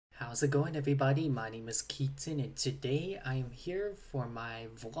How's it going, everybody? My name is Keaton, and today I'm here for my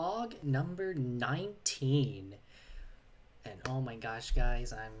vlog number 19. And oh my gosh,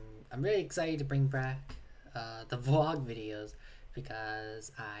 guys, I'm really excited to bring back the vlog videos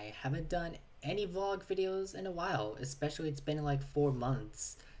because I haven't done any vlog videos in a while. Especially, it's been like 4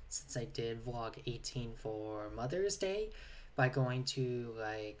 months since I did vlog 18 for Mother's Day by going to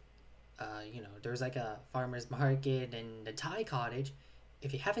there's like a farmer's market in the Thai cottage.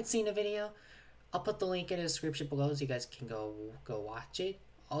 If you haven't seen the video, I'll put the link in the description below so you guys can go watch it.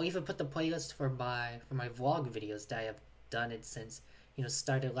 I'll even put the playlist for my vlog videos that I have done it since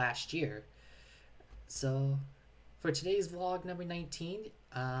started last year. So for today's vlog number 19,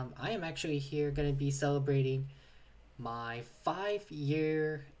 I am actually here gonna be celebrating my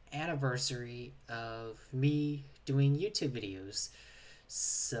 5-year anniversary of me doing YouTube videos.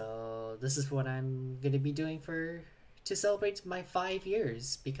 So this is what I'm gonna be doing to celebrate my 5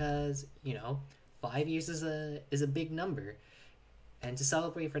 years because 5 years is a big number, and to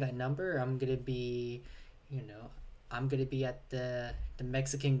celebrate for that number, I'm gonna be at the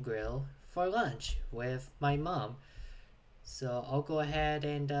Mexican grill for lunch with my mom. So I'll go ahead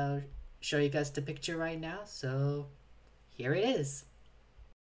and show you guys the picture right now. So here it is.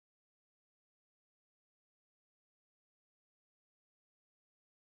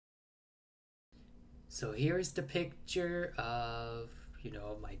 So here's the picture of,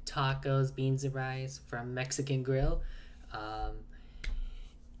 my tacos, beans and rice from Mexican Grill. Um,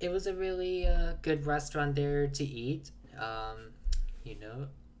 it was a really good restaurant there to eat. You know,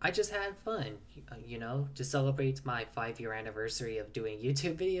 I just had fun, to celebrate my 5-year anniversary of doing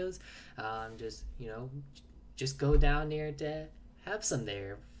YouTube videos. Just go down there to have some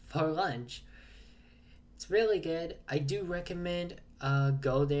there for lunch. It's really good. I do recommend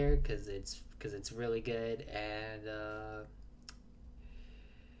go there because it's really good, and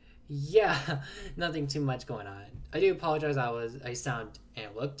yeah, nothing too much going on. I do apologize. I sound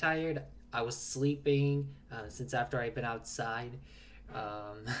and look tired. I was sleeping since after I've been outside,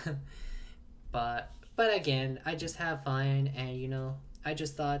 um, but again, I just have fun, and I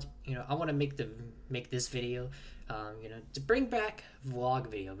just thought I want to make this video, to bring back vlog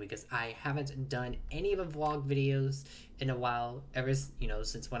video because I haven't done any of the vlog videos in a while,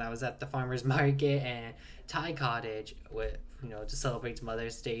 since when I was at the farmer's market and Thai cottage with to celebrate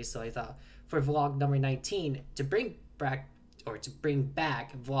Mother's Day. So I thought for vlog number 19 to bring back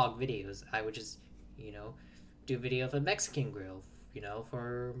vlog videos, I would just do a video of a Mexican grill,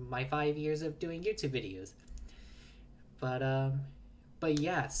 for my 5 years of doing YouTube videos. But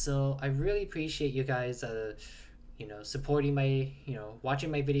yeah, so I really appreciate you guys supporting my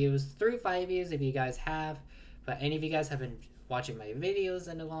watching my videos through 5 years if you guys have. But any of you guys have been watching my videos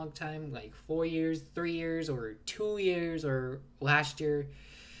in a long time, like 4 years, 3 years, or 2 years, or last year,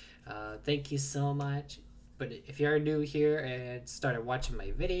 thank you so much. But if you are new here and started watching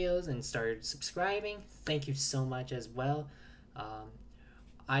my videos and started subscribing, thank you so much as well.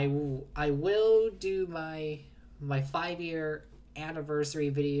 I will do my 5-year anniversary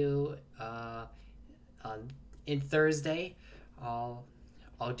video in Thursday. I'll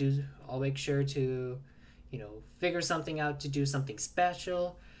make sure to figure something out to do something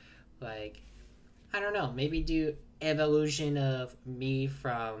special, like I don't know, maybe do evolution of me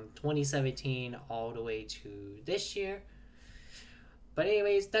from 2017 all the way to this year. But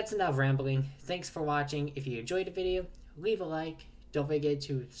anyways, that's enough rambling. Thanks for watching. If you enjoyed the video, leave a like. Don't forget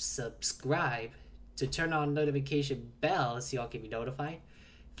to subscribe to turn on notification bell so y'all can be notified.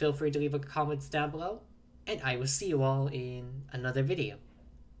 Feel free to leave a comments down below, and I will see you all in another video.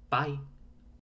 Bye.